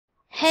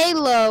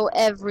Hello,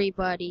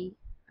 everybody.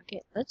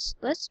 Okay, let's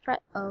try.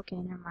 Okay,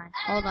 never mind.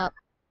 Hold up.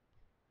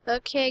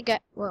 Okay,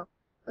 whoa.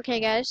 Okay,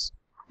 guys.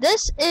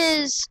 This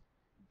is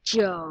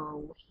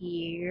Joe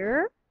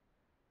here,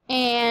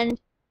 and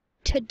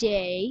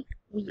today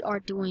we are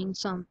doing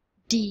some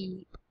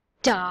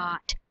Deep.io.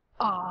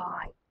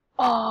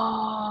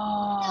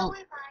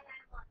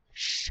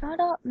 Shut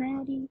up,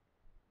 Maddie.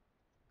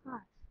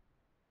 God.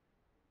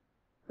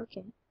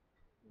 Okay.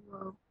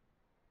 Whoa.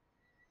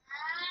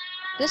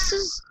 This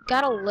has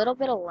got a little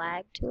bit of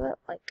lag to it,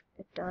 like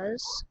it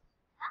does.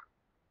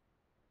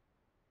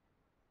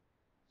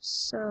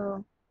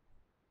 So,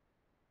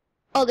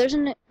 oh, there's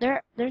a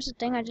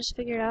thing I just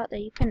figured out that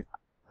you can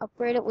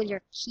upgrade it with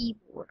your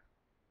keyboard.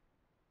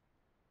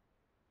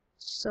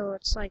 So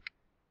it's like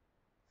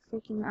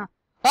freaking out.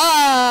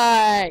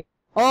 Oi!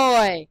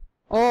 Oi!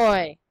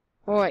 Oi!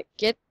 Oi!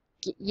 Get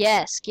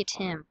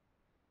him.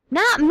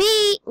 Not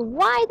me!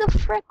 Why the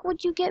frick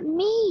would you get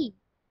me?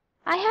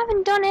 I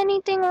haven't done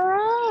anything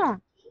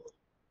wrong.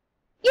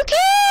 You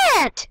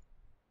can't!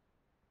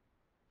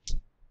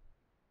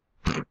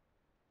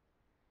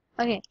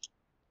 Okay.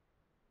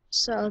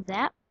 So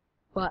that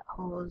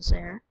butthole is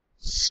there.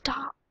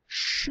 Stop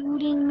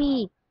shooting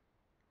me.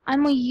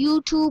 I'm a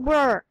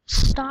YouTuber.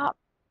 Stop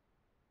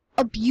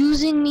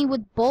abusing me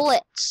with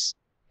bullets.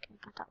 Okay,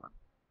 got that one.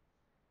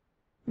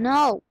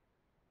 No.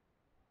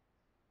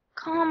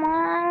 Come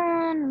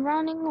on.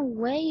 Running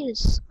away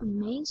is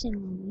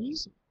amazingly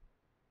easy.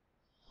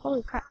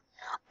 Holy crap.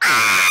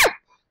 Ah!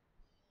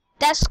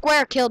 That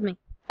square killed me.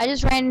 I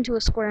just ran into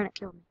a square and it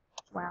killed me.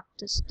 Wow.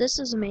 This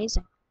is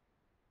amazing.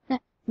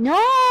 No,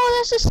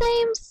 that's the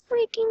same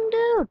freaking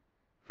dude.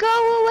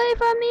 Go away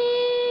from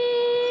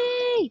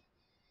me!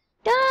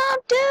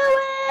 Don't do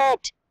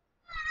it!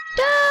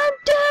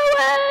 Don't do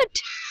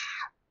it!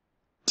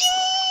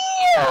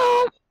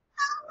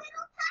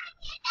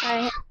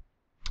 Damn!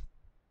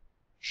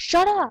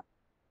 Shut up!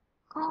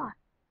 God.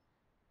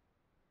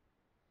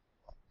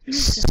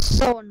 This is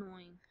so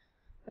annoying.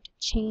 Got to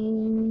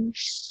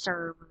change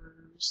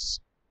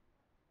servers.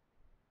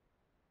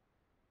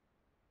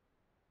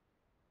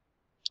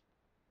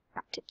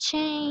 Got to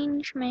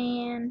change,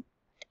 man.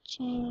 Got to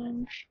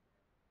change.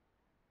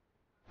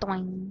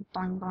 Doing,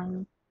 doing,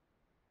 doing.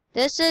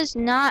 This is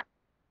not...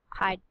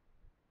 Hide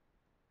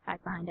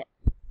behind it.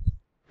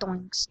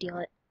 Doing, steal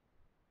it.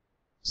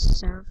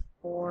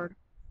 Surfboard.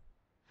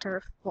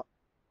 Turf.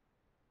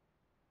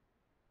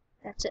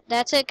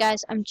 That's it,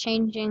 guys. I'm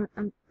changing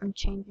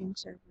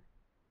server.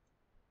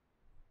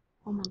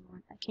 Oh my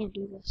lord, I can't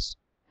do this.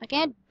 I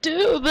can't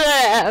do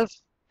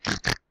this!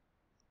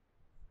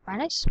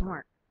 Aren't I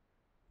smart?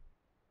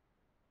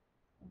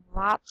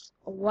 What?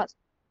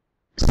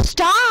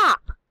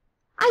 Stop!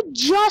 I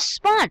just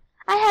spawned!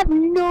 I have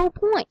no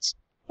points!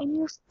 And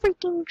you're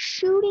freaking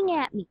shooting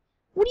at me!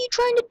 What are you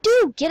trying to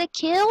do? Get a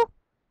kill?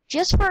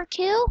 Just for a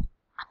kill?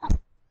 I'm a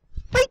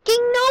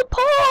freaking no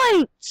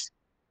points!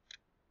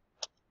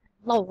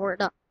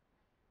 Lord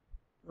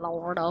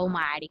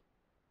almighty.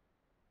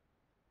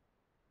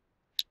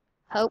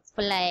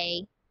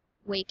 Hopefully,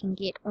 we can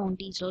get on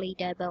these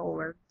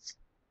leaderboards.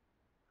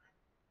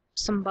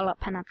 Some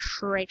bullet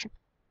penetration.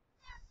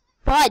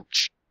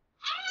 Fudge!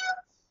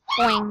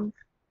 Boing.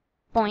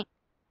 Boing.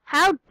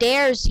 How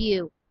dares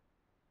you?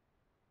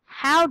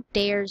 How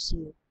dares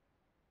you?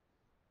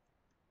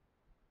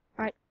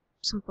 Alright,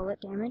 some bullet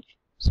damage.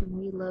 Some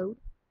reload.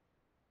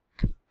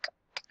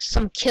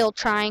 Some kill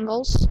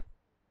triangles.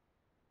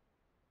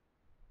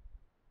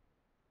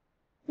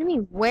 I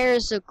mean,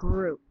 where's the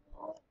group?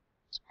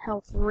 Some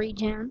health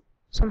regen.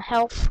 Some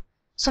health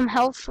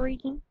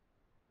regen.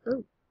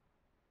 Ooh.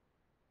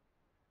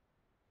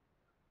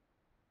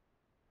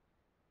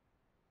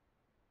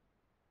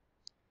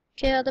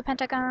 Kill the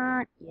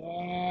Pentagon.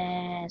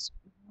 Yes.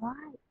 Why?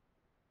 Okay.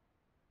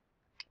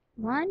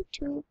 1,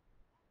 2,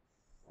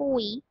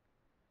 3.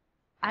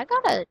 I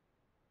gotta.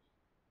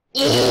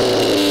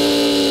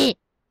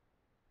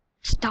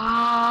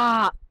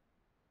 Stop.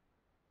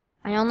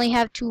 I only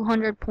have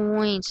 200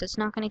 points. That's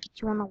not gonna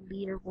get you on the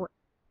leaderboard.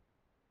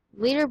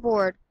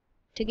 Leaderboard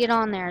to get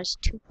on there is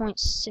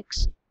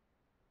 2.6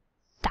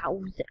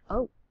 thousand.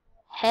 Oh,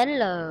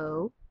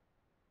 hello.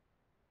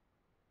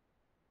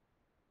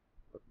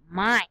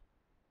 Mine.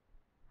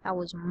 That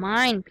was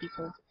mine,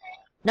 people.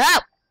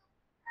 No!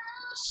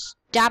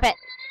 Stop it.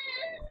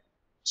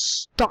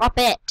 Stop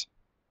it.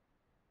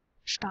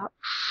 Stop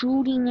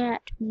shooting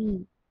at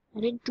me. I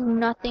didn't do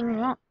nothing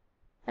wrong.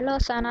 Hello,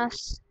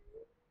 Sanas.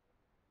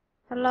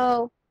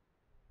 Hello.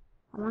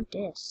 I want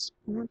this.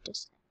 I want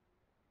this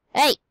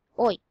thing. Hey!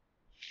 Oi!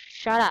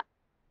 Shut up.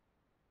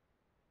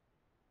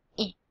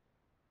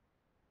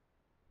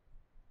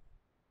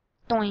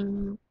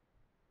 Doing.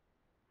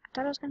 I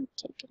thought I was gonna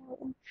take it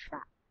out one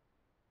shot.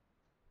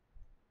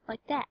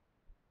 Like that.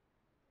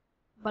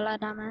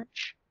 Bullet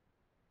damage.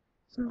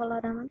 Some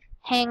bullet damage.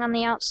 Hang on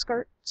the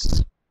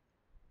outskirts.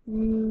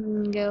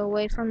 Go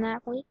away from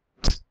that, please.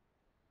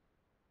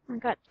 I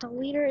got the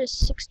leader is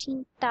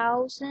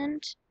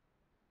 16,000.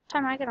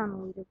 Time I get on the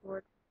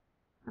leaderboard.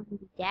 Not gonna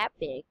be that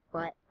big,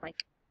 but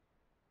like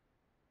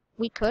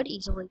We could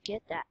easily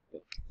get that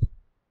big.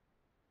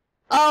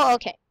 Oh,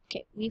 okay.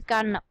 Okay, we've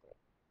got an upgrade.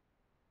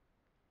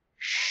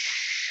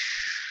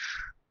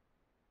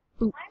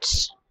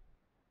 Boots.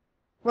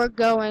 We're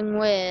going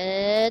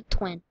with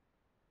twin.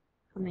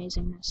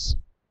 Amazingness.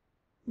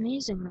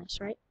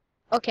 Amazingness, right?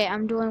 Okay,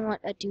 I'm doing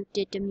what a dude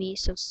did to me,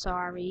 so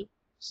sorry.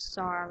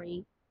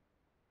 Sorry.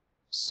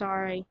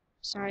 Sorry.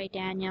 Sorry,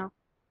 Daniel.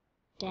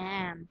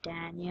 Damn,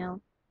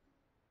 Daniel.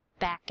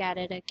 Back at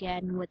it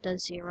again with the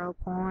 0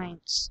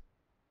 points.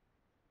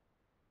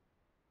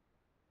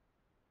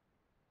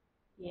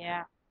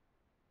 Yeah.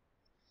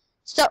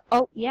 So,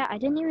 oh, yeah, I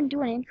didn't even do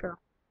an intro.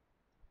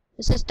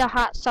 This is the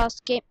hot sauce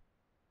game.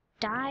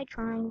 Die,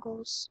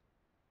 triangles.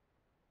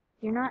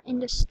 You're not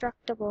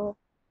indestructible.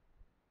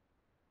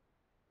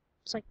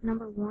 It's like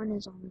number 1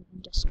 is only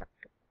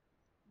indestructible.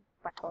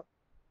 Butthole.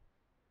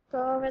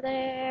 Go over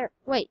there.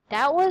 Wait,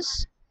 that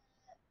was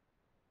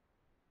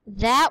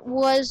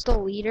the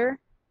leader?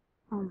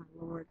 Oh my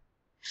lord.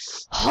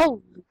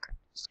 Holy crap,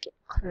 it's getting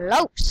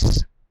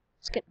close.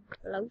 It's getting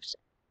close.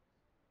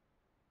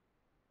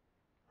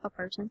 A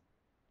person.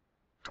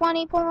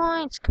 20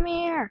 points, come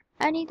here.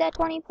 I need that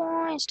 20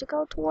 points to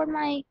go toward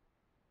my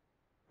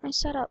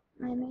setup,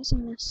 my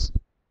amazingness.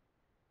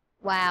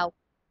 Wow.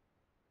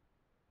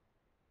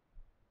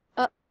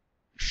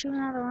 Shooting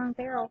out of the wrong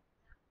barrel.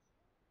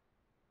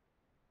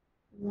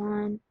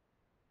 1,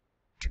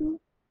 2.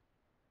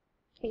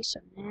 Okay, so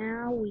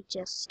now we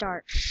just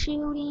start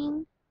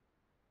shooting.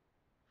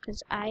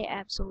 Because I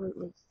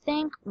absolutely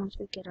think once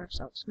we get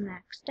ourselves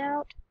maxed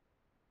out,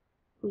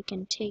 we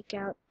can take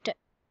out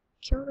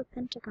kill the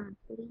Pentagon,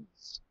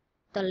 please.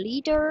 The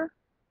leader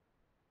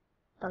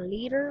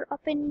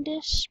up in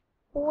this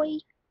boy.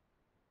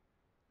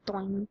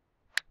 Doing,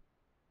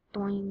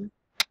 doing,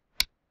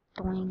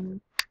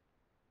 doing,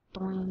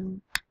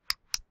 doing,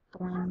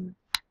 doing,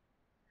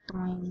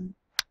 doing,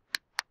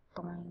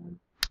 doing,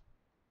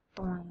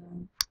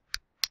 doing.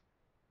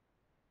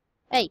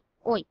 Hey,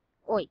 oi,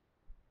 oi.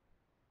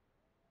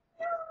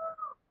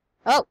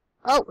 Oh,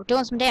 we're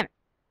doing some damage.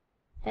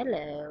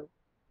 Hello.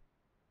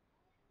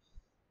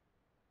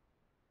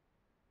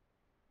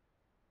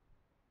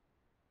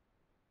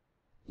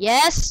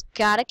 Yes,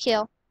 got a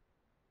kill.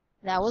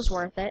 That was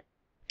worth it.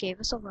 Gave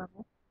us a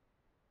level.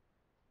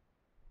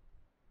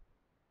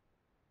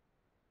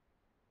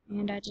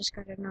 And I just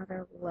got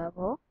another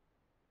level.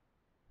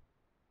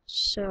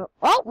 So,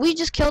 oh, we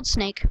just killed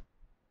Snake.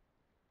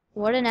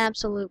 What an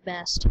absolute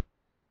best.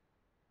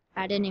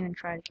 I didn't even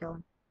try to kill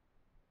him.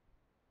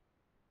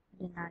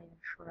 I did not even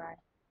try.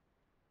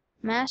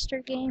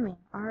 Master Gaming,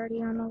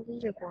 already on the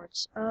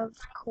leaderboards, of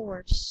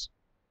course.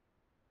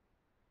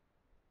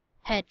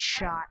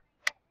 Headshot.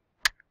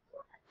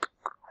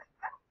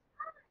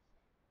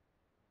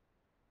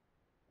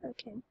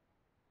 Okay.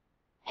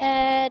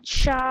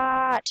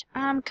 Headshot!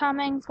 I'm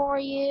coming for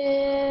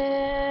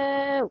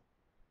you!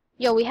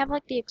 Yo, we have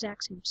like the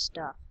exact same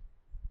stuff.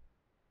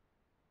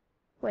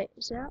 Wait,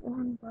 is that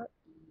one but?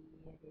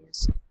 Yeah, it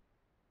is.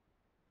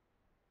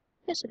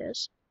 Yes, it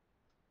is.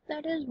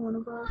 That is one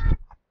above.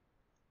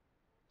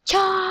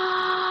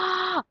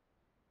 Cha!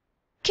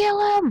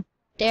 Kill him!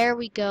 There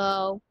we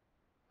go.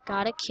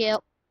 Got a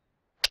kill.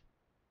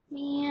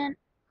 Man,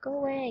 go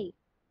away.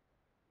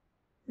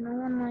 No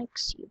one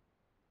likes you.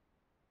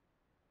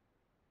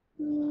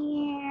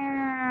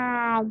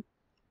 Meow.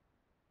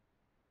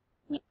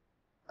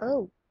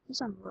 Oh,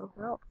 he's on low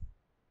health.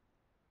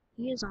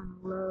 He is on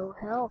low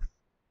health.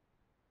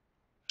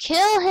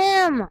 Kill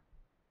him!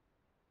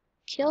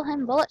 Kill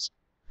him, bullets.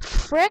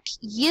 Frick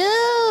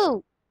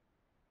you!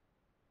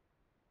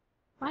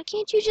 Why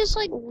can't you just,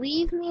 like,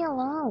 leave me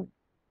alone?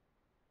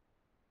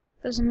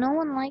 Because no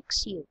one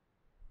likes you.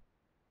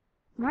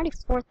 I'm already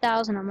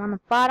 4,000. I'm on the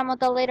bottom of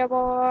the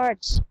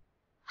leaderboards.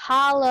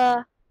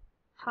 Holla.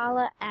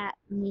 Holla at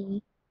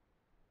me.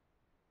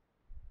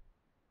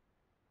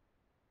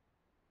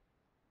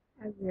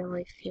 I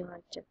really feel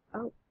like just...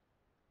 Oh.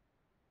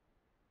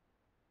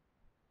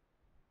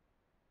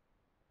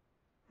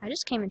 I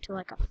just came into,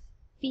 like, a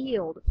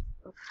field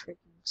of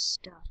freaking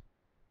stuff.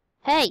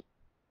 Hey!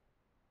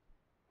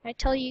 I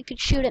tell you could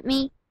shoot at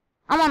me?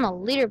 I'm on the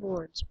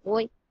leaderboards,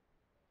 boy.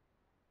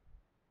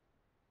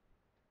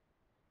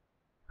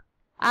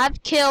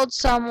 I've killed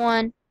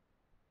someone.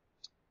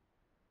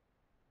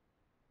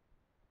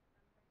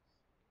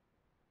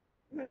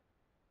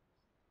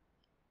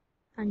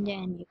 And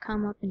then you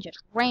come up and just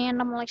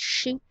randomly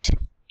shoot.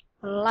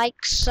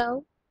 Like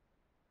so.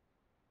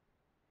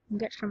 And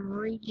get some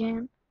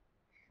regen.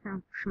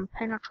 Some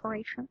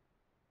penetration.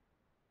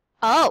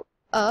 Oh!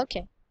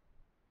 Okay.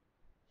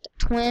 The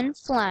twin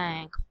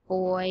flank,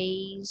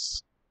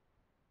 boys.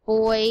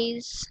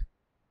 Boys.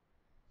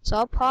 So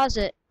I'll pause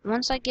it.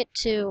 Once I get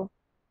to,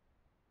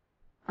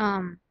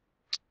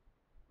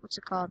 what's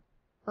it called?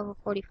 Level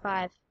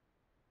 45.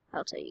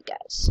 I'll tell you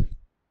guys.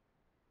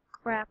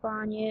 Crap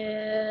on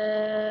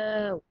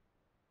you.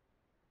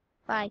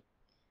 Bye.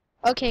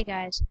 Okay,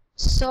 guys.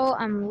 So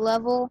I'm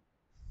level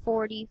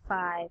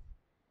 45.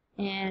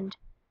 And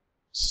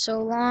so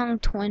long,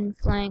 twin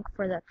flank,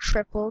 for the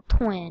triple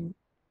twin.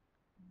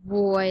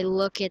 boy,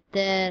 look at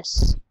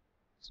this.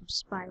 Some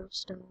spiral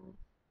stuff.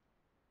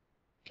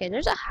 Okay,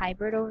 there's a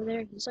hybrid over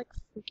there. He's like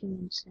freaking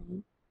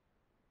insane.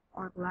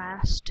 Our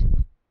last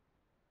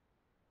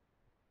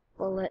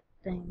bullet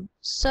thing.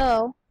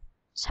 So,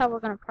 that's how we're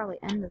gonna probably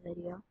end the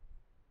video.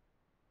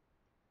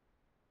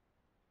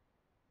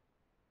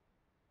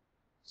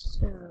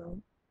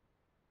 So,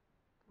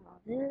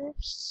 all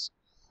this.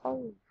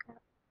 Holy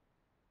crap.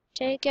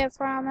 Take it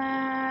from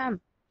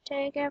him!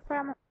 Take it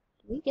from him!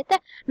 Did we get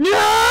that?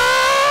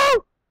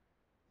 No!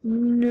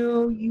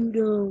 No, you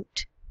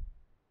don't.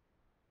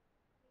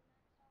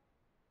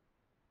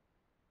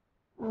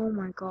 Oh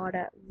my god,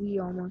 we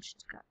almost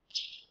just got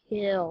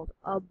killed.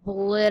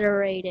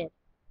 Obliterated.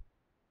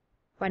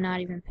 By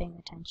not even paying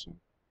attention.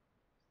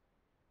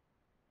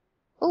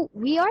 Oh,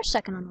 we are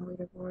second on the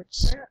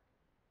leaderboards.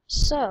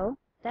 So,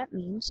 that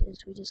means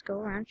is we just go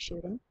around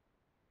shooting,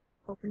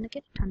 hoping to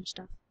get a ton of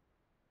stuff.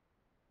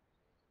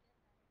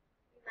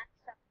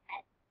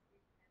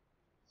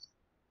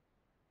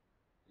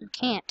 You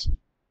can't.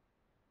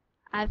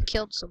 I've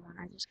killed someone.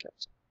 I just killed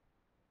someone.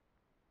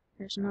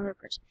 There's another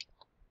person killed.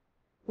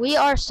 We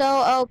are so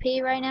OP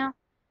right now.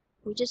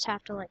 We just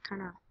have to like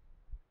kind of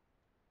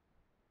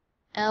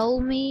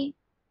Elmi,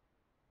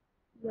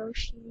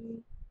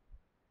 Yoshi.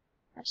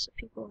 That's the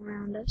people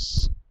around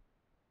us.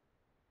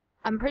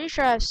 I'm pretty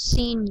sure I've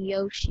seen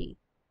Yoshi,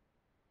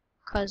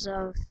 cause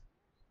of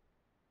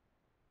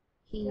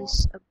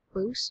he's a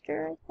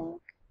booster, I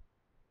think.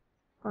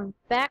 Going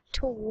back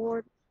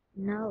toward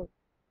no.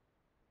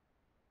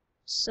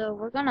 So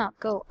we're gonna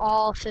go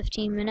all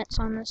 15 minutes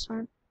on this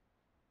one.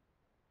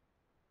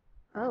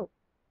 Oh.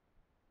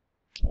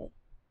 Okay.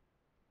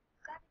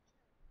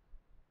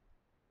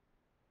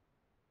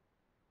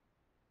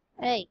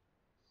 Hey.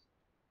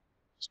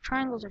 These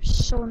triangles are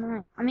so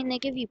annoying. I mean, they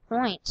give you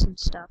points and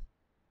stuff.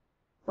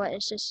 But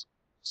it's just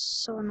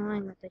so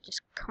annoying that they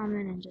just come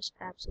in and just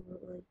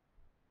absolutely...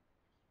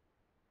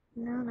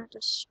 No, not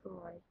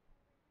destroy.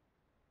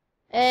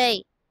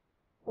 Hey!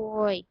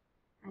 Boy.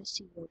 I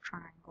see your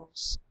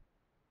triangles.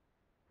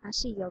 I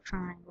see your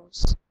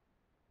triangles.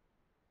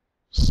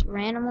 Just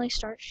randomly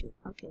start shooting.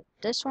 Okay,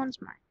 this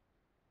one's mine.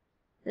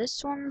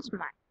 This one's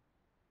mine.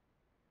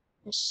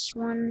 This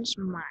one's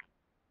mine.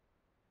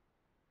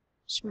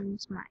 This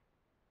one's mine.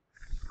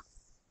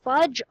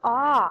 Fudge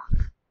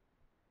off!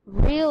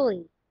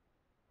 Really?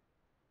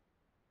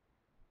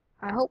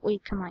 I hope we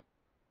can, like,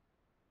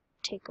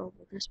 take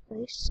over this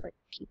place. Like,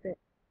 keep it.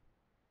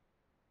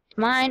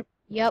 Mine!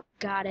 Yep,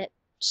 got it.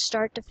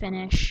 Start to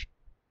finish.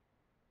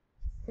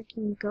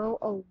 Freaking go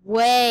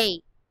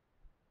away!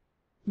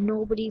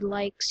 Nobody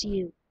likes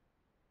you.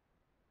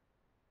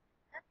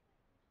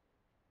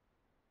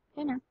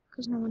 I know,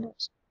 because no one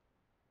does.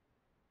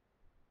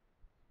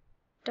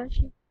 Does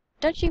she?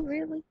 Does she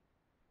really?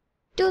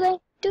 Do they?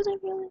 Do they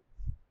really?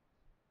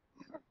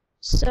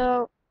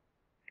 So,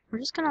 we're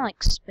just kind of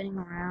like spinning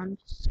around.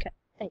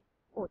 Hey,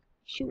 boy,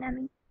 shooting at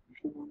me? You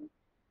shooting at me?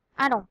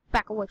 I don't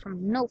back away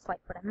from no fight,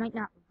 but I might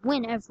not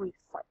win every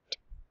fight.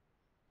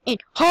 And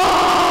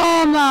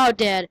oh, I'm about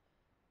dead.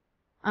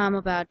 I'm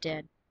about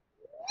dead.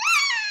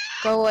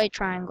 Go away,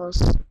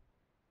 triangles.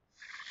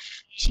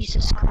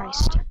 Jesus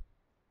Christ.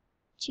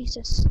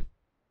 Jesus.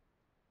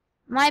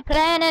 My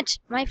planet!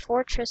 My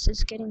fortress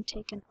is getting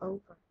taken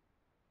over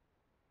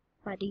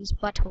by these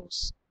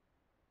buttholes.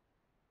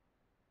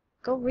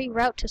 Go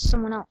reroute to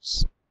someone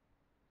else.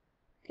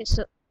 Okay,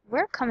 so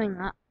we're coming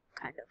up,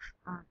 kind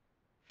of,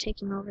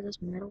 taking over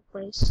this middle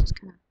place. It's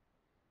kind of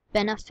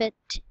benefiting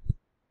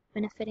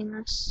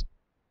us.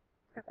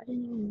 Crap, I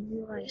didn't even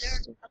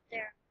realize. Up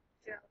there.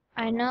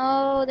 I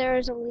know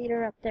there's a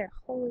leader up there.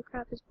 Holy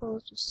crap, his bow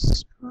is just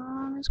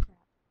strong as crap.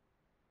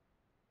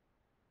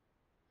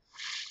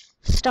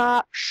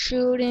 Stop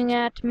shooting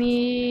at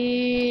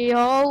me!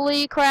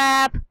 Holy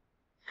crap! No!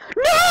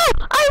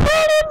 I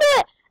ran into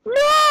it!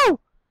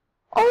 No!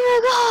 Oh my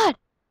god!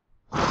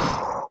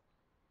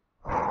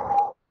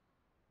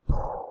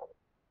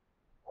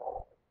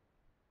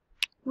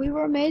 We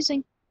were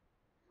amazing.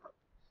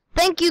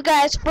 Thank you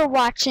guys for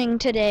watching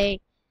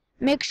today.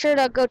 Make sure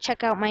to go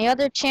check out my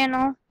other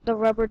channel, The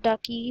Rubber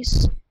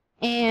Duckies,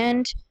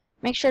 and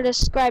make sure to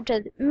subscribe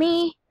to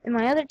me and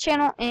my other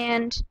channel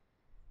and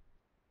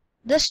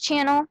this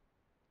channel.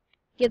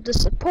 Give the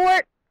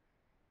support,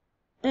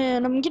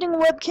 and I'm getting a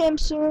webcam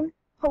soon.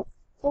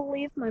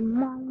 Hopefully, if my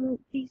mom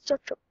won't be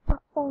such a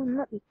butthole and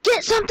let me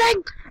get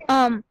something.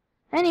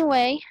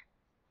 Anyway,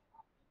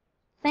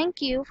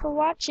 thank you for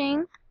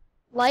watching.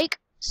 Like,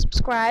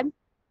 subscribe,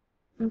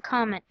 and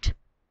comment.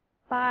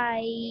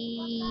 Bye.